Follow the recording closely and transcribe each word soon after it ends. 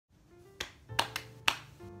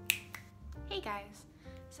Hey guys!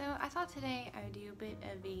 So I thought today I would do a bit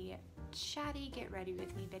of a chatty get ready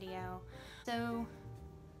with me video. So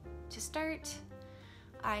to start,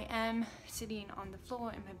 I am sitting on the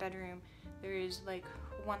floor in my bedroom. There is like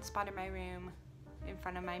one spot in my room in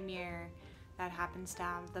front of my mirror that happens to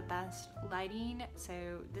have the best lighting. So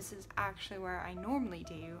this is actually where I normally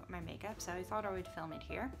do my makeup, so I thought I would film it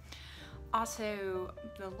here. Also,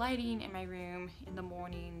 the lighting in my room in the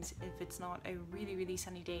mornings, if it's not a really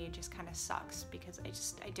sunny day, it just kind of sucks because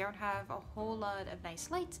I don't have a whole lot of nice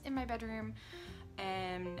lights in my bedroom,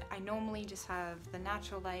 and I normally just have the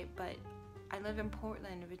natural light, but I live in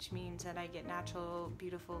Portland, which means that I get natural,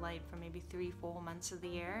 beautiful light for maybe 3-4 months of the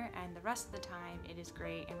year, and the rest of the time it is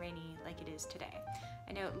gray and rainy like it is today.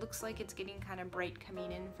 I know it looks like it's getting kind of bright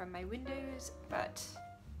coming in from my windows, but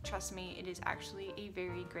trust me, it is actually a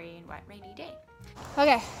very gray and wet, rainy day.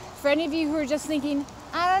 Okay, for any of you who are just thinking,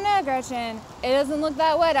 I don't know, Gretchen, it doesn't look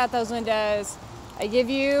that wet out those windows, I give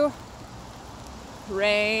you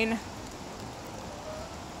rain.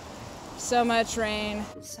 So much rain.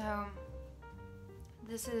 So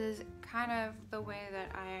this is kind of the way that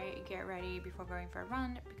I get ready before going for a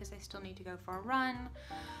run, because I still need to go for a run,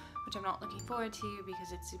 which I'm not looking forward to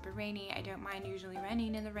because it's super rainy. I don't mind usually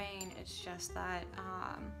running in the rain. It's just that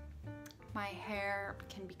my hair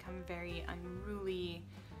can become very unruly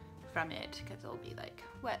from it because it'll be like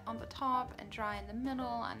wet on the top and dry in the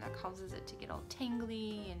middle, and that causes it to get all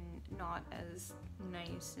tangly and not as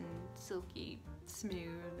nice and silky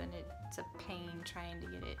smooth, and it's a pain trying to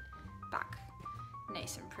get it back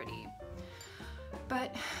nice and pretty.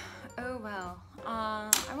 But oh well. I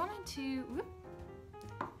wanted to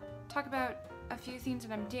talk about a few things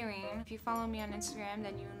that I'm doing. If you follow me on Instagram,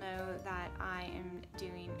 then you'll know that I am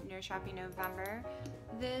doing No Shopping November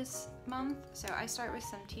this month. So I start with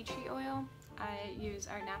some tea tree oil. I use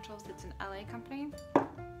Art Naturals. It's an LA company,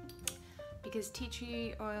 because tea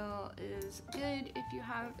tree oil is good if you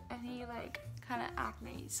have any like kind of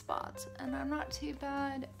acne spots, and I'm not too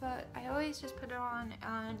bad, but I always just put it on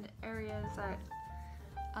areas that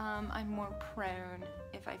I'm more prone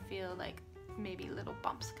if I feel like maybe little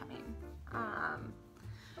bumps coming.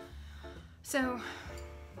 So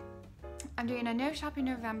I'm doing a No Shopping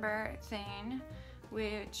November thing,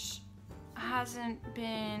 which hasn't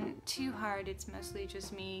been too hard. It's mostly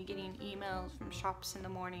just me getting emails from shops in the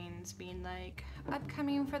mornings being like,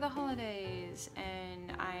 upcoming for the holidays,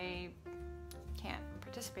 and I can't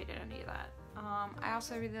participate in any of that. I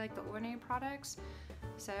also really like the Ordinary products,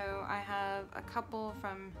 so I have a couple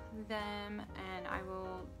from them, and I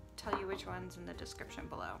will tell you which ones in the description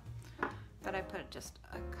below. But I put just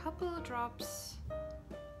a couple of drops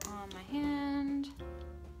on my hand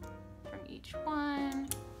from each one.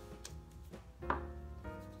 And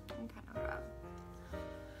kind of rub.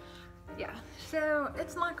 Yeah, so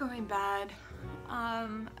it's not going bad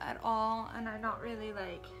at all, and I'm not really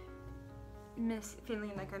like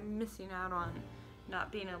feeling like I'm missing out on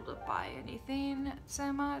not being able to buy anything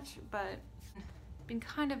so much, but been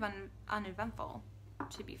kind of uneventful,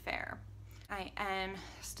 to be fair. I am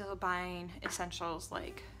still buying essentials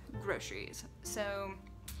like groceries, so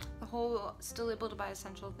the whole still able to buy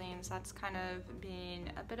essential things, that's kind of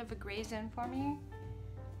been a bit of a gray zone for me,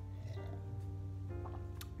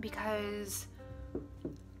 because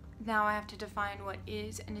now I have to define what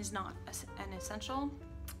is and is not an essential.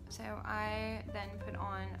 So I then put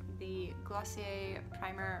on the Glossier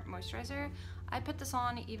Primer Moisturizer. I put this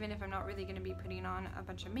on even if I'm not really going to be putting on a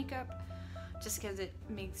bunch of makeup, just because it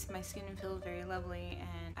makes my skin feel very lovely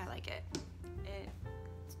and I like it. It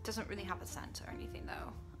doesn't really have a scent or anything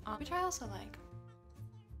though, which I also like.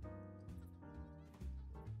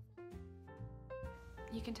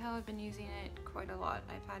 You can tell I've been using it quite a lot.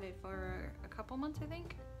 I've had it for a couple months, I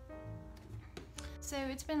think. So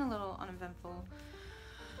it's been a little uneventful.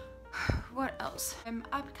 What else?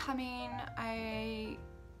 Upcoming, I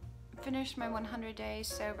finished my 100-day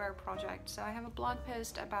sober project, so I have a blog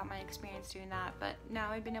post about my experience doing that, but now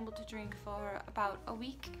I've been able to drink for about a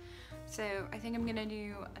week, so I think I'm gonna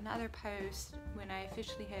do another post when I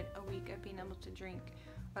officially hit a week of being able to drink,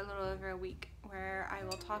 or a little over a week, where I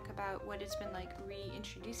will talk about what it's been like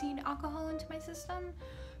reintroducing alcohol into my system,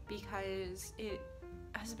 because it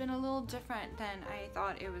has been a little different than I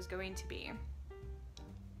thought it was going to be.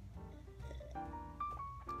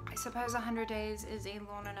 I suppose 100 days is a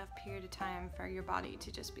long enough period of time for your body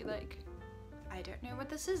to just be like, I don't know what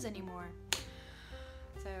this is anymore.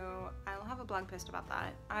 So I'll have a blog post about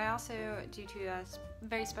that. I also, due to a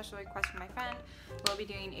very special request from my friend, will be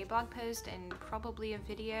doing a blog post and probably a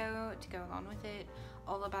video to go along with it,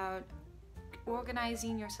 all about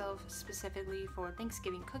organizing yourself specifically for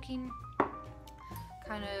Thanksgiving cooking.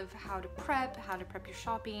 kind of how to prep your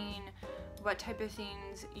shopping, what type of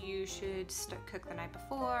things you should cook the night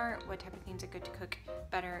before, what type of things are good to cook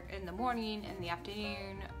better in the morning, in the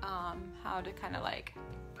afternoon, how to kind of like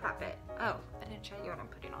prep it. Oh, I didn't show you what I'm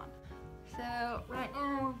putting on. So right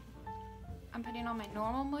now I'm putting on my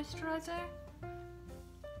normal moisturizer.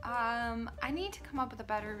 I need to come up with a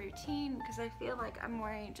better routine because I feel like I'm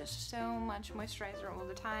wearing just so much moisturizer all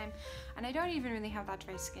the time, and I don't even really have that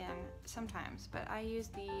dry skin sometimes, but I use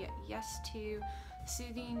the Yes To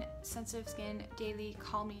Soothing Sensitive Skin Daily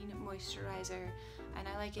Calming Moisturizer, and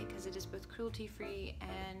I like it because it is both cruelty free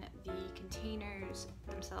and the containers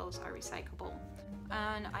themselves are recyclable.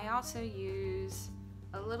 And I also use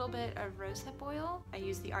a little bit of rosehip oil. I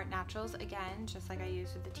use the Art Naturals again, just like I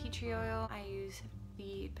use with the tea tree oil. I use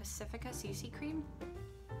the Pacifica CC cream.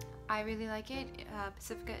 I really like it.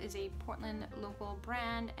 Pacifica is a Portland local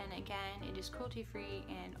brand, and again, it is cruelty free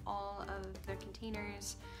and all of their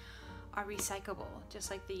containers are recyclable, just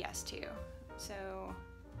like the Yes To. So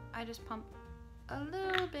I just pump a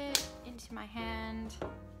little bit into my hand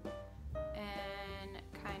and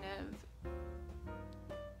kind of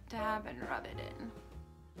dab and rub it in.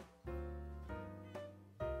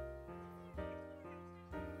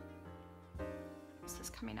 This is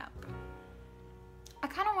coming up. I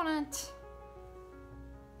kind of wanted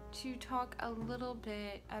to talk a little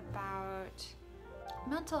bit about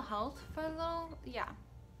mental health for a little,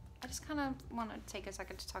 I just kind of want to take a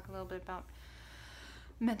second to talk a little bit about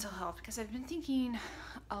mental health because I've been thinking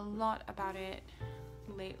a lot about it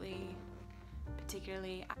lately.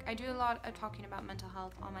 Particularly, I do a lot of talking about mental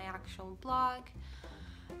health on my actual blog,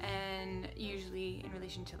 and usually in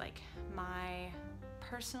relation to like my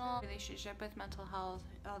personal relationship with mental health,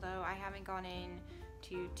 although I haven't gone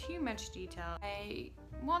into too much detail. I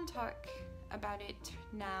want to talk about it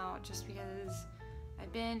now just because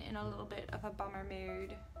I've been in a little bit of a bummer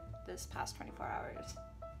mood this past 24 hours.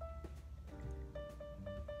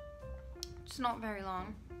 It's not very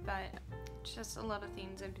long, but just a lot of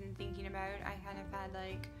things I've been thinking about. I kind of had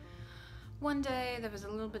like one day there was a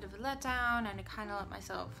little bit of a letdown, and I kind of let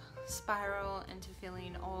myself spiral into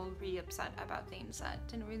feeling all upset about things that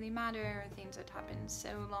didn't really matter, or things that happened so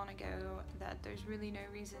long ago that there's really no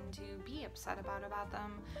reason to be upset about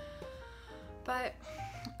them. But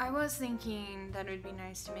I was thinking that it would be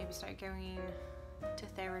nice to maybe start going to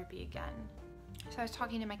therapy again. So I was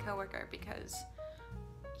talking to my coworker because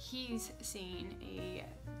he's seeing a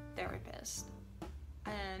therapist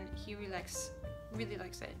and he really likes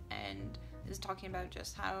it, and is talking about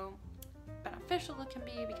just how beneficial it can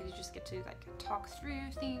be because you just get to like talk through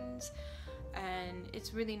things, and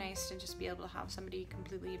it's really nice to just be able to have somebody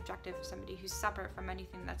completely objective, somebody who's separate from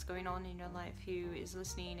anything that's going on in your life, who is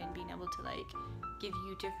listening and being able to like give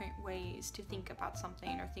you different ways to think about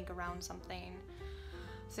something or think around something.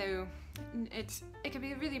 So it can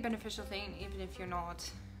be a really beneficial thing even if you're not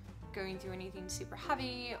going through anything super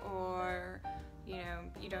heavy, or you know,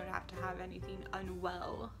 you don't have to have anything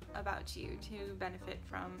unwell about you to benefit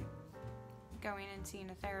from going and seeing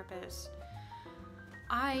a therapist.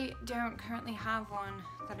 I don't currently have one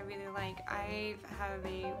that I really like. I have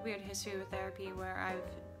a weird history with therapy where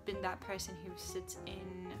I've been that person who sits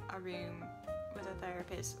in a room with a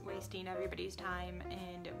therapist, wasting everybody's time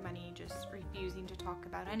and money, just refusing to talk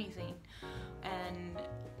about anything. And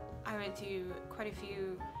I went through quite a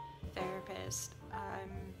few therapists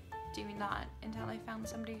doing that until I found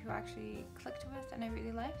somebody who actually clicked with and I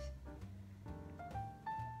really liked.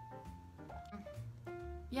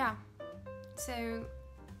 Yeah, so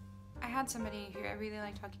I had somebody who I really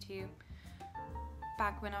liked talking to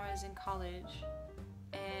back when I was in college,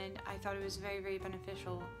 and I thought it was very, very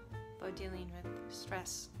beneficial for dealing with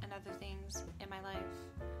stress and other things in my life.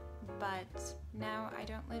 But now I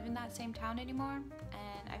don't live in that same town anymore,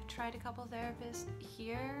 and I've tried a couple therapists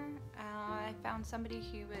here. I found somebody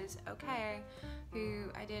who was okay, who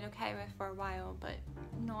I did okay with for a while, but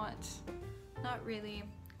not really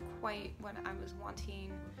quite what I was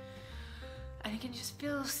wanting. And it can just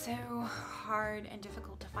feel so hard and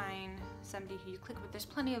difficult to find somebody who you click with. There's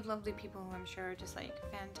plenty of lovely people who I'm sure are just like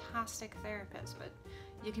fantastic therapists, but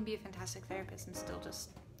you can be a fantastic therapist and still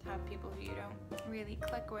just have people who you don't really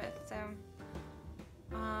click with. So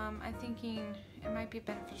I'm thinking it might be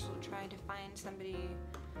beneficial to try to find somebody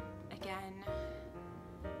again.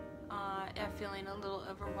 I'm feeling a little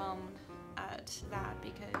overwhelmed at that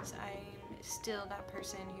because I'm still that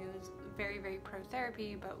person who is very, very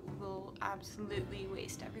pro-therapy, but will absolutely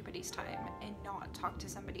waste everybody's time and not talk to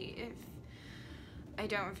somebody if I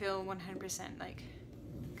don't feel 100% like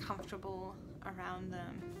comfortable around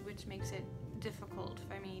them, which makes it difficult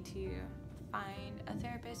for me to find a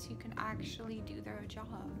therapist who can actually do their job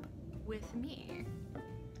with me.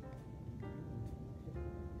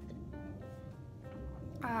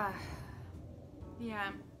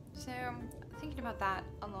 Yeah, so thinking about that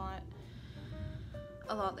a lot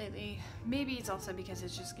lately. Maybe it's also because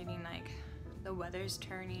it's just getting like the weather's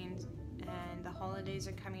turning and the holidays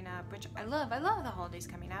are coming up, which I love the holidays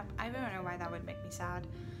coming up. I don't know why that would make me sad.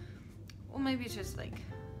 Well, maybe it's just like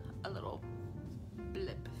a little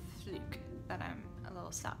blip fluke that I'm a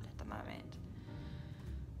little sad at the moment.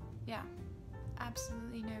 Yeah,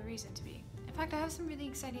 absolutely no reason to be. In fact, I have some really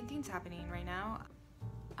exciting things happening right now.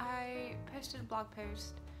 I posted a blog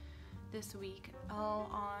post this week all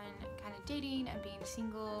on kind of dating and being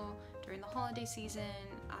single during the holiday season,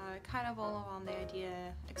 kind of all around the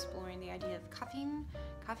idea, exploring the idea of cuffing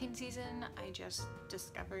season. I just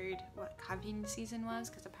discovered what cuffing season was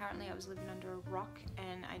because apparently I was living under a rock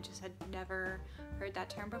and I just had never heard that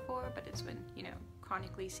term before, but it's when, you know,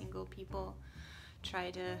 chronically single people try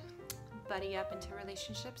to buddy up into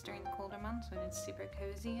relationships during the colder months when it's super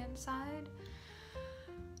cozy inside.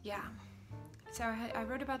 Yeah, so I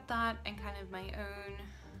wrote about that and kind of my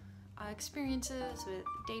own experiences with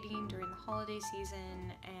dating during the holiday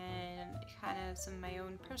season and kind of some of my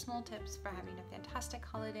own personal tips for having a fantastic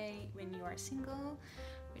holiday when you are single,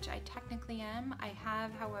 which I technically am. I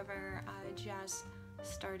have, however, just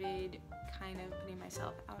started kind of putting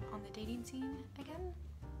myself out on the dating scene again.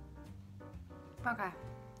 Okay,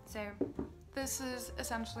 so this is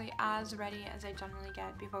essentially as ready as I generally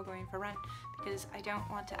get before going for a run because I don't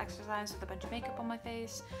want to exercise with a bunch of makeup on my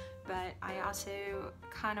face, but I also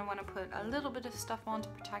kind of want to put a little bit of stuff on to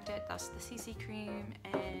protect it, thus the CC cream,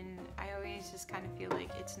 and I always just kind of feel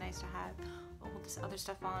like it's nice to have all this other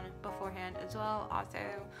stuff on beforehand as well. Also,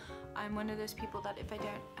 I'm one of those people that if I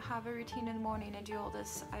don't have a routine in the morning and do all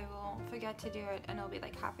this, I will forget to do it and I'll be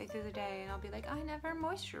like halfway through the day and I'll be like, I never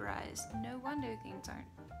moisturized. No wonder things aren't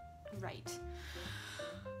right.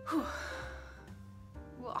 Whew.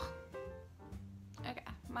 Well, okay,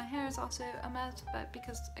 my hair is also a mess, but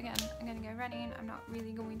because again I'm gonna go running, I'm not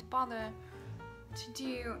really going to bother to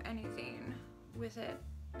do anything with it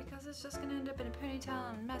because it's just gonna end up in a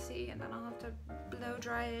ponytail and messy, and then I'll have to blow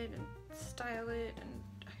dry it and style it and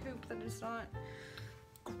hope that it's not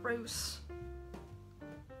gross.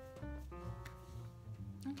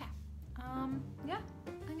 Okay, yeah,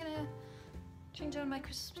 I'm gonna change out of my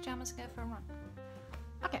Christmas pajamas and go for a run.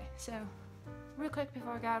 Okay, so real quick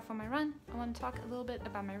before I go out for my run, I want to talk a little bit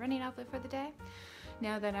about my running outfit for the day.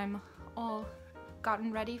 Now that I'm all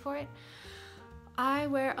gotten ready for it, I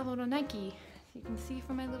wear a little Nike. You can see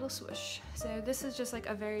from my little swoosh. So this is just like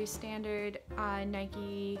a very standard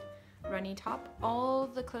Nike running top. All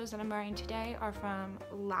the clothes that I'm wearing today are from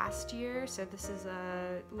last year, so this is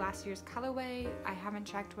last year's colorway. I haven't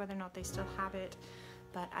checked whether or not they still have it,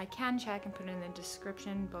 but I can check and put it in the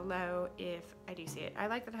description below if I do see it. I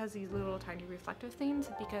like that it has these little tiny reflective things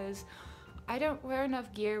because I don't wear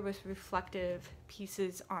enough gear with reflective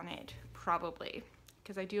pieces on it, probably,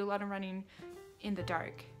 because I do a lot of running in the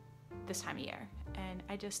dark this time of year, and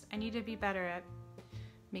I need to be better at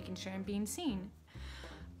making sure I'm being seen.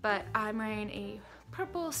 But I'm wearing a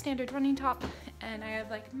purple standard running top, and I have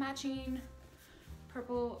like matching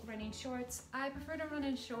purple running shorts. I prefer to run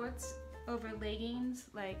in shorts over leggings,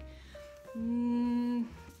 like,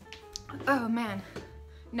 oh man,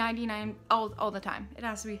 99 all the time. It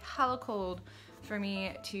has to be hella cold for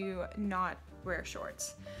me to not wear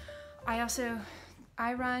shorts.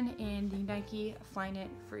 I run in the Nike Flyknit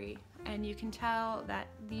Free, and you can tell that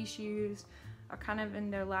these shoes are kind of in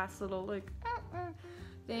their last little like,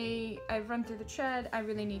 I've run through the tread. I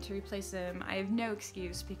really need to replace them. I have no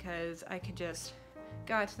excuse because I could just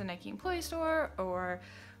go out to the Nike employee store, or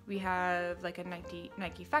we have like a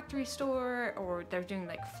Nike factory store, or they're doing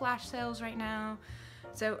like flash sales right now.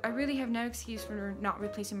 So I really have no excuse for not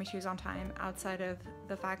replacing my shoes on time outside of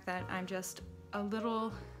the fact that I'm just a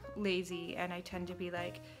little lazy and I tend to be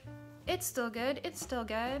like, it's still good, it's still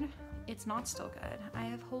good. It's not still good. I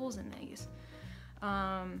have holes in these.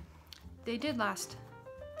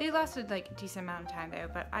 They lasted like a decent amount of time though,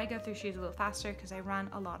 but I go through shoes a little faster because I run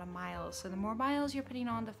a lot of miles. So the more miles you're putting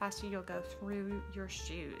on, the faster you'll go through your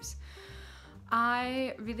shoes.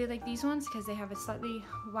 I really like these ones because they have a slightly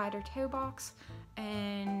wider toe box,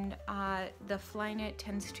 and the Flyknit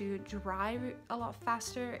tends to dry a lot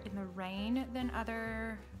faster in the rain than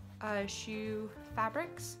other shoe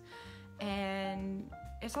fabrics, and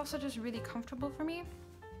it's also just really comfortable for me.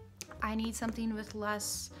 I need something with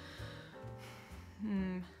less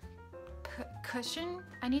cushion.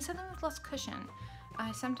 I need something with less cushion.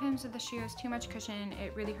 Sometimes if the shoe has too much cushion,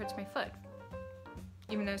 it really hurts my foot.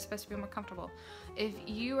 even though it's supposed to be more comfortable. If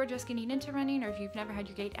you are just getting into running, or if you've never had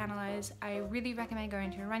your gait analyzed, I really recommend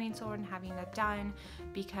going to a running store and having that done,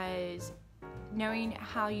 because knowing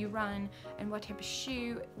how you run and what type of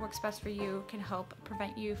shoe works best for you can help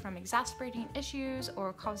prevent you from exacerbating issues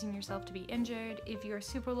or causing yourself to be injured. If you're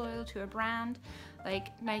super loyal to a brand like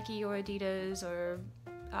Nike or Adidas or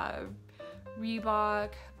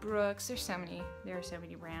Reebok, Brooks, there are so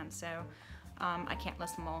many brands, so I can't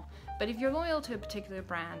list them all. But if you're loyal to a particular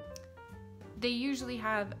brand, they usually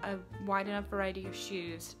have a wide enough variety of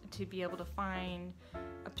shoes to be able to find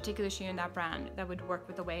a particular shoe in that brand that would work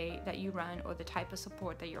with the way that you run or the type of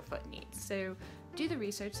support that your foot needs. So do the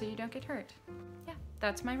research so you don't get hurt. Yeah,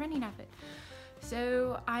 that's my running outfit.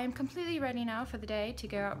 So I am completely ready now for the day to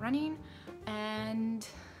go out running, and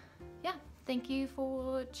yeah, thank you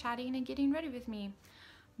for chatting and getting ready with me.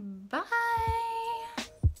 Bye!